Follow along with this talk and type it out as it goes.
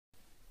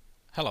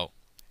Hello,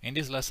 in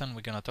this lesson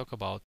we're going to talk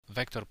about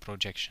vector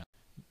projection.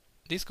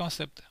 This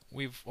concept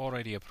we've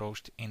already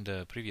approached in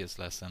the previous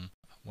lesson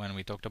when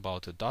we talked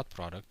about a dot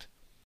product,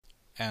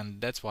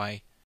 and that's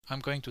why I'm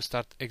going to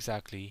start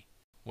exactly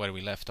where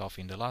we left off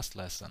in the last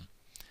lesson.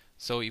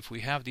 So if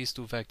we have these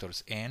two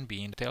vectors A and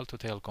B in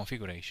tail-to-tail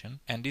configuration,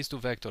 and these two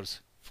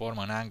vectors form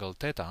an angle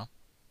theta,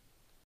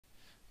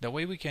 the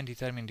way we can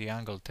determine the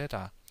angle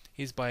theta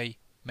is by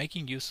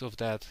making use of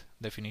that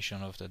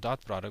definition of the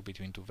dot product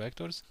between two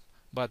vectors,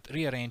 but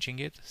rearranging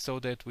it so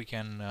that we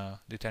can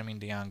determine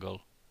the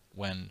angle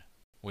when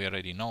we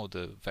already know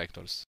the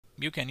vectors.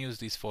 You can use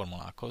this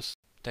formula. Cos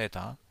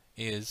theta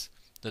is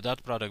the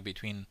dot product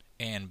between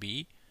A and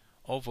B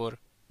over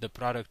the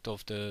product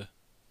of the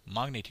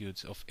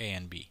magnitudes of A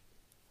and B.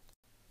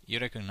 You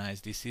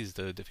recognize this is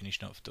the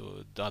definition of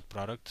the dot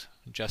product,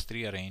 just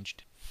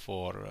rearranged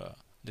for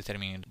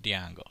determining the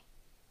angle.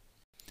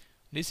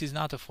 This is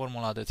not a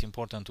formula that's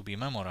important to be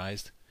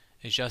memorized.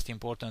 It's just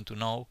important to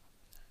know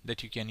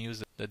that you can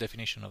use the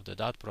definition of the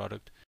dot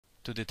product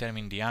to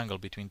determine the angle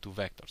between two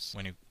vectors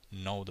when you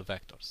know the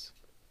vectors.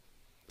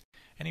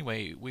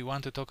 Anyway, we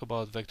want to talk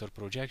about vector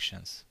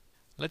projections.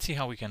 Let's see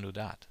how we can do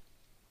that.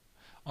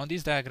 On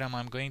this diagram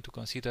I'm going to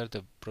consider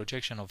the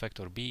projection of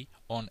vector B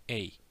on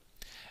A.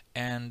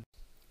 And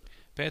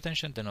pay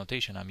attention to the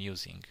notation I'm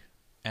using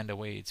and the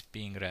way it's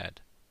being read.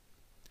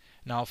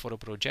 Now for a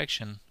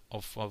projection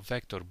of a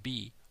vector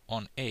B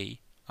on A,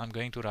 I'm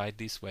going to write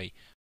this way.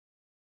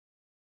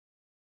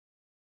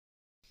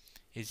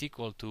 Is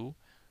equal to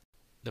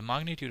the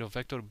magnitude of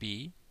vector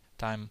B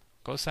times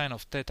cosine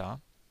of theta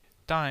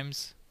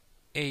times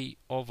A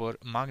over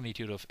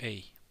magnitude of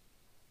A.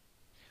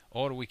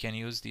 Or we can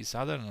use this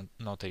other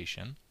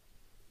notation.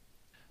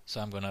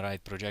 So I'm going to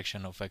write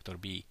projection of vector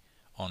B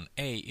on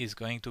A is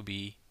going to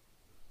be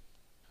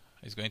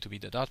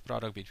the dot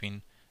product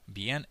between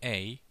B and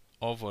A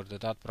over the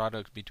dot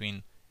product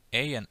between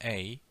A and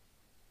A,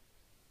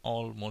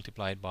 all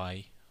multiplied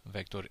by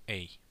vector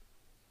A.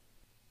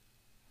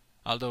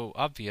 Although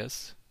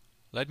obvious,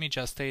 let me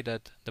just say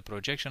that the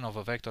projection of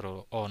a vector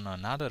on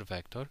another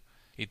vector,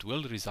 it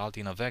will result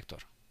in a vector.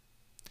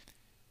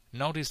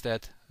 Notice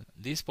that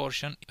this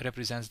portion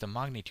represents the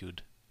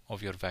magnitude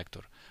of your vector,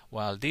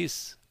 while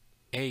this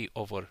A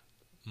over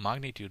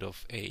magnitude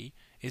of A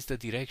is the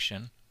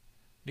direction.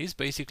 This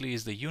basically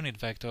is the unit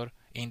vector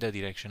in the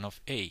direction of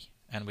A,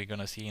 and we're going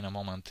to see in a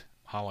moment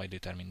how I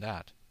determine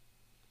that.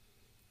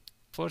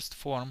 First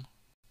form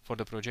for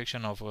the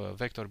projection of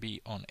vector B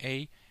on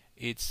A,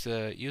 it's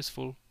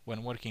useful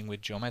when working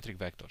with geometric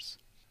vectors.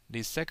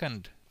 This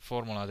second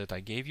formula that I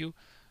gave you,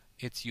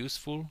 it's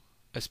useful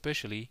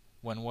especially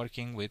when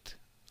working with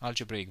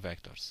algebraic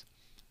vectors.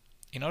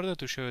 In order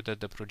to show that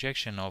the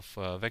projection of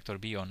vector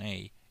B on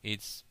A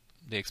is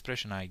the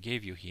expression I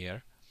gave you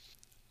here,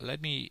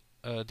 let me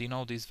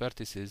denote these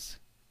vertices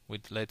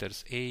with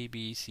letters A,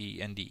 B,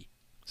 C, and D,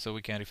 so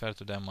we can refer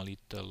to them a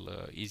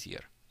little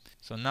easier.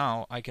 So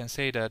now I can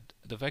say that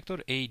the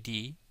vector AD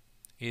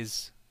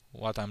is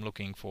what I'm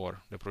looking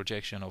for, the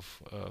projection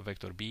of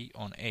vector B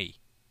on A.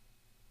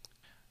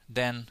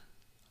 Then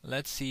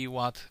let's see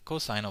what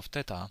cosine of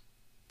theta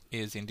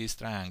is in this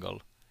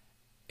triangle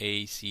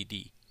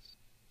ACD.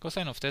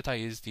 Cosine of theta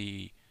is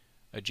the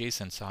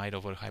adjacent side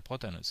over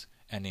hypotenuse,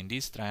 and in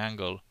this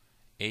triangle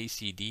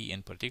ACD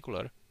in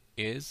particular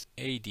is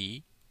AD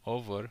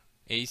over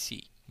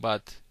AC.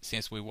 But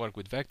since we work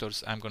with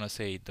vectors, I'm going to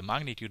say the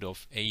magnitude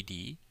of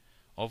AD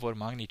over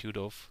magnitude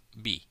of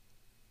B.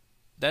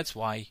 That's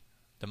why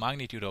the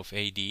magnitude of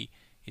AD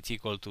is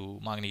equal to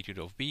magnitude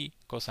of B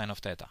cosine of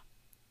theta.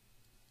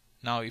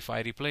 Now if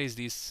I replace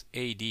this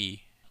AD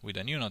with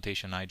a new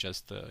notation I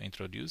just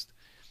introduced,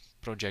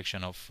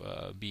 projection of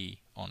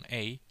B on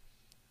A,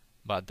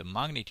 but the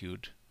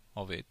magnitude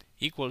of it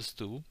equals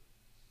to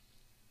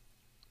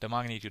the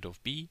magnitude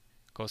of B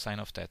cosine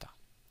of theta.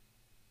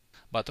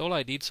 But all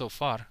I did so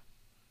far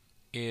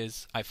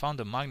is I found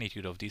the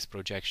magnitude of this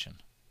projection.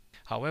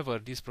 However,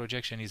 this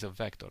projection is a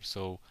vector,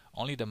 so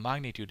only the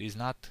magnitude is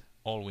not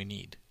all we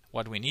need.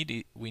 What we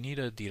need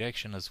a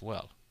direction as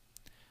well.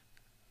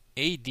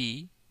 AD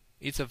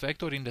is a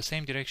vector in the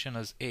same direction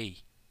as A.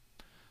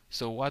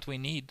 So what we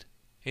need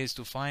is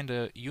to find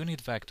a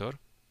unit vector,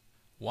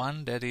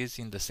 one that is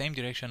in the same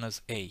direction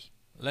as A.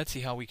 Let's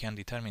see how we can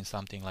determine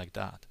something like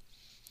that.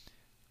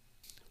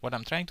 What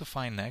I'm trying to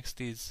find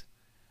next is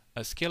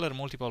a scalar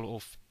multiple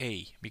of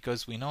A,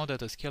 because we know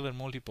that a scalar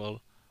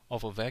multiple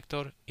of a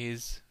vector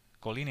is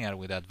collinear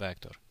with that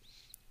vector.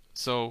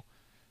 So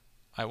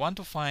I want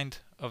to find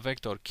a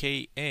vector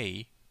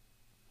Ka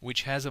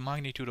which has a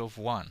magnitude of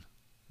 1.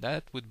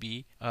 That would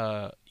be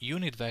a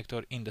unit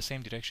vector in the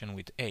same direction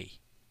with A.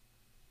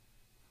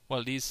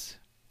 Well, this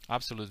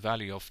absolute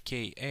value of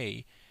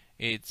Ka,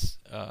 it's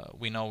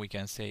we know we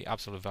can say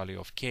absolute value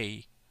of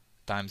K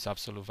times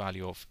absolute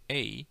value of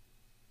A.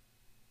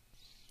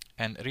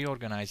 And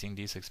reorganizing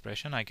this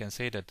expression, I can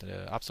say that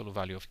the absolute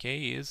value of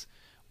K is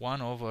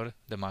 1 over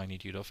the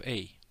magnitude of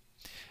A.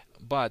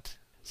 But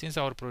since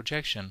our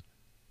projection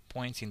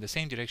points in the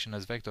same direction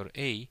as vector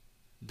A,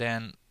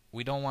 then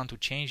we don't want to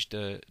change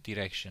the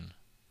direction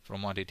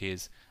from what it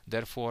is.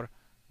 Therefore,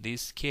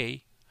 this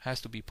k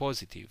has to be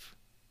positive.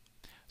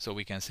 So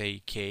we can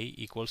say k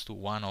equals to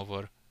 1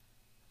 over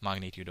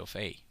magnitude of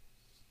a.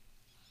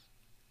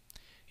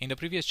 In the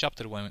previous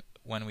chapter,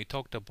 when we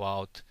talked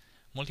about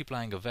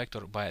multiplying a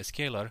vector by a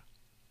scalar,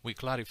 we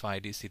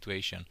clarified this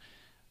situation.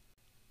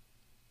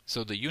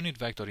 So the unit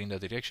vector in the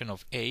direction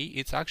of a,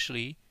 it's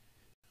actually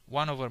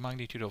 1 over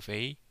magnitude of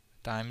a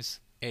times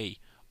a,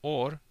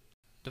 or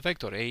the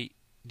vector a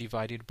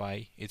divided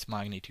by its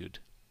magnitude.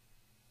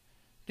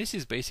 This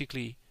is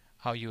basically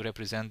how you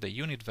represent the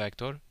unit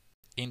vector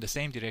in the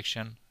same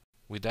direction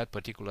with that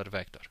particular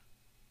vector.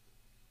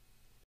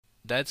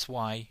 That's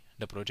why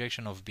the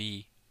projection of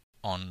b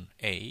on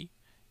a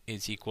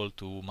is equal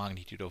to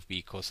magnitude of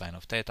b cosine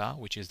of theta,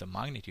 which is the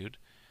magnitude,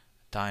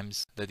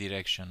 times the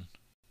direction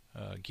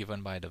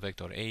given by the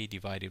vector a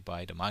divided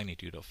by the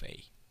magnitude of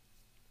a.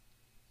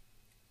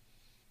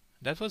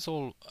 That was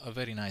all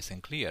very nice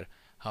and clear.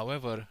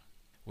 However,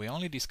 we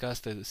only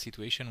discussed the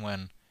situation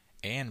when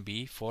a and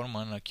b form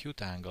an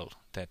acute angle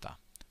theta,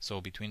 so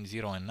between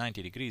 0 and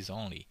 90 degrees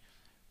only.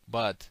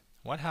 But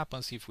what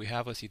happens if we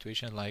have a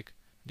situation like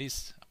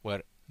this,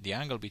 where the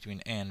angle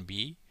between a and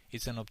b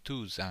is an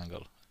obtuse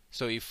angle?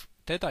 So if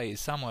theta is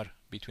somewhere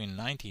between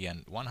 90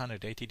 and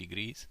 180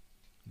 degrees,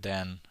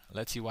 then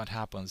let's see what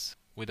happens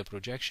with the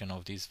projection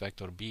of this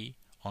vector b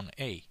on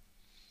a.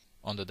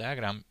 On the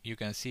diagram, you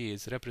can see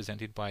it's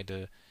represented by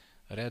the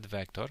red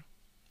vector.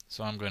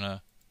 So I'm going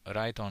to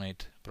write on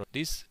it,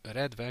 this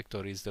red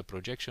vector is the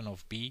projection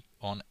of b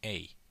on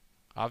a.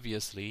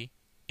 Obviously,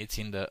 it's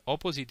in the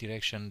opposite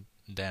direction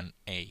than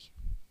a.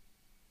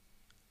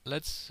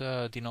 Let's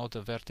denote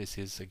the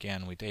vertices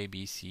again with a,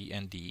 b, c,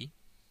 and d,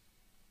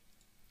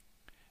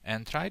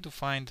 and try to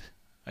find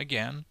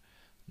again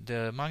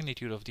the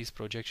magnitude of this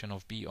projection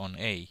of b on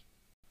a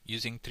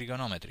using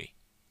trigonometry.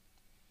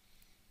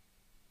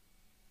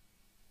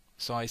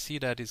 So I see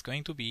that it's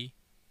going to be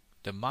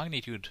the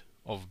magnitude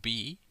of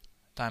b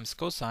times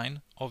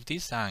cosine of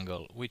this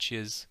angle, which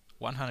is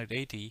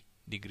 180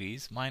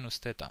 degrees minus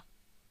theta.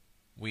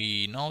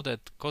 We know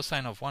that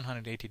cosine of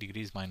 180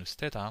 degrees minus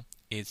theta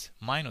is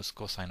minus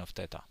cosine of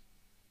theta.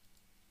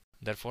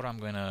 Therefore, I'm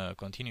going to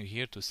continue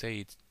here to say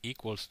it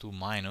equals to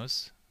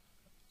minus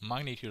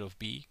magnitude of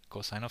b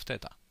cosine of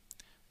theta.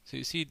 So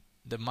you see,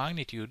 the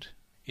magnitude,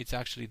 it's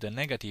actually the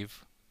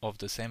negative of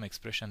the same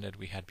expression that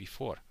we had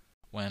before,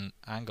 when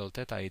angle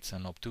theta is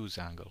an obtuse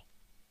angle.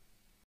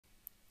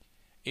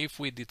 If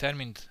we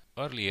determined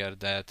earlier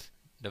that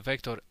the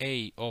vector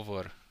a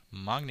over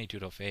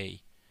magnitude of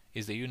a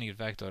is the unit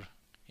vector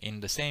in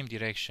the same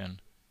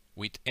direction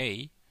with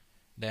a,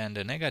 then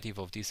the negative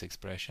of this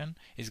expression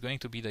is going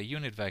to be the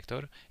unit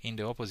vector in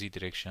the opposite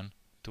direction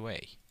to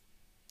a.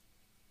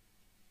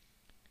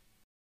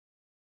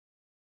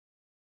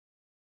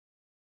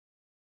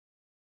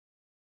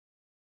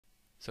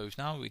 So if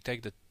now we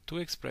take the two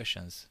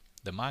expressions,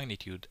 the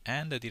magnitude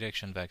and the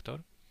direction vector,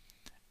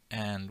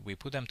 and we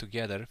put them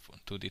together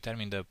to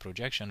determine the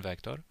projection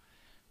vector,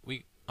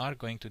 we are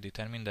going to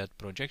determine that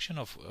projection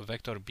of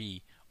vector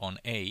b on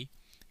a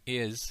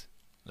is,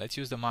 let's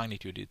use the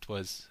magnitude, it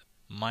was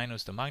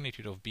minus the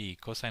magnitude of b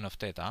cosine of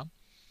theta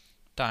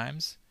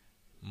times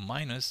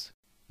minus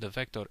the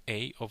vector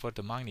a over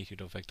the magnitude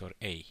of vector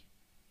a.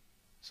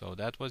 So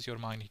that was your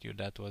magnitude,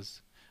 that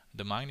was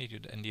the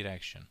magnitude and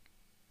direction.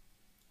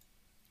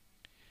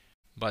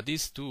 But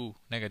these two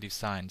negative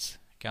signs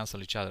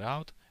cancel each other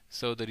out,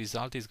 so the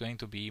result is going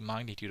to be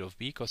magnitude of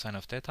b cosine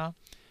of theta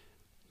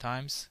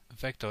times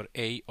vector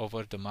a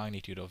over the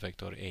magnitude of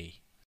vector a.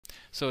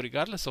 So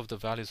regardless of the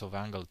values of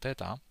angle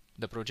theta,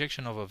 the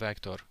projection of a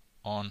vector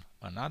on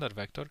another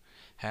vector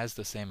has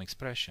the same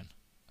expression.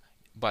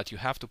 But you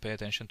have to pay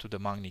attention to the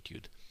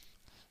magnitude.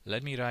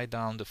 Let me write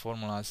down the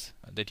formulas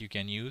that you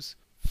can use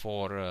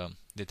for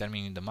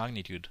determining the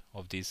magnitude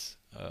of this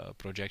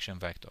projection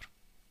vector.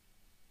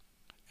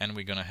 And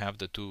we're going to have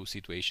the two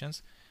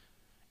situations.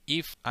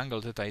 If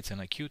angle theta is an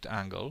acute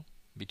angle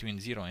between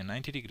 0 and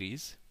 90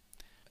 degrees,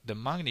 the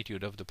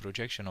magnitude of the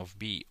projection of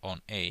b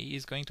on a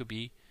is going to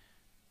be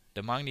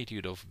the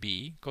magnitude of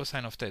b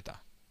cosine of theta.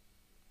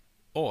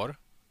 Or,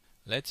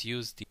 let's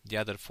use the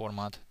other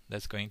format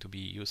that's going to be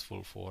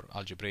useful for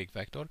algebraic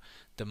vector.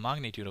 The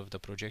magnitude of the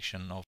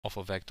projection of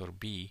a vector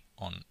b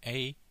on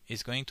a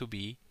is going to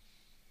be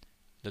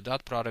the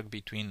dot product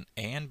between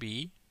a and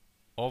b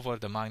over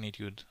the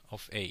magnitude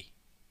of a.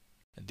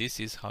 This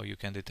is how you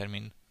can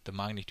determine the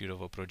magnitude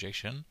of a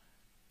projection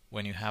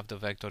when you have the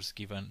vectors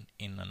given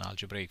in an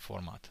algebraic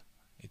format.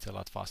 It's a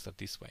lot faster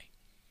this way.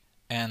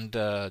 And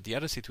the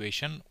other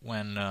situation,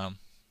 when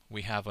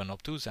we have an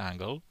obtuse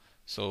angle,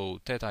 so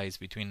theta is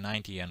between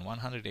 90 and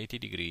 180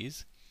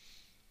 degrees,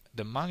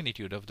 the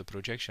magnitude of the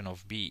projection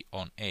of b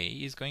on a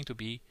is going to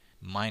be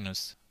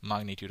minus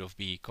magnitude of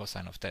b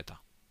cosine of theta.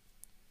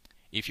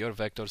 If your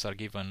vectors are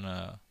given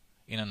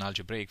in an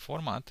algebraic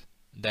format,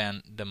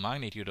 then the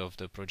magnitude of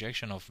the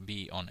projection of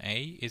b on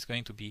a is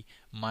going to be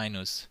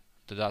minus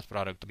the dot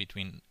product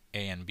between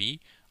a and b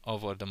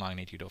over the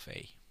magnitude of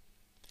a.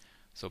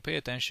 So pay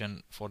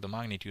attention for the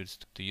magnitudes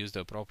to use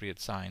the appropriate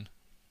sign,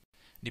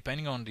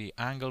 depending on the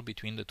angle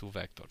between the two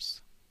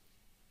vectors.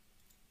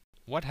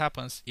 What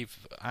happens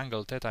if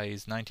angle theta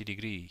is 90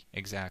 degrees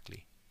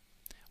exactly?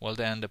 Well,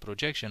 then the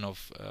projection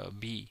of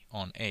B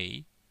on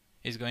A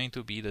is going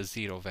to be the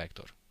 0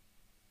 vector.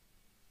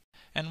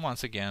 And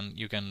once again,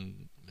 you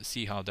can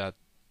see how that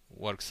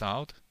works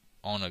out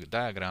on a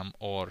diagram,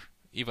 or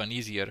even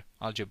easier,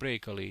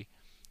 algebraically,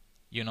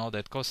 you know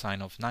that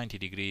cosine of 90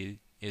 degrees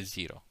is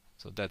 0.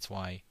 So that's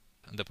why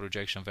the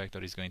projection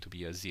vector is going to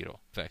be a 0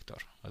 vector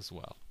as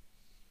well.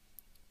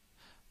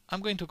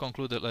 I'm going to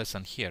conclude the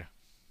lesson here.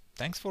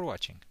 Thanks for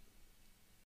watching.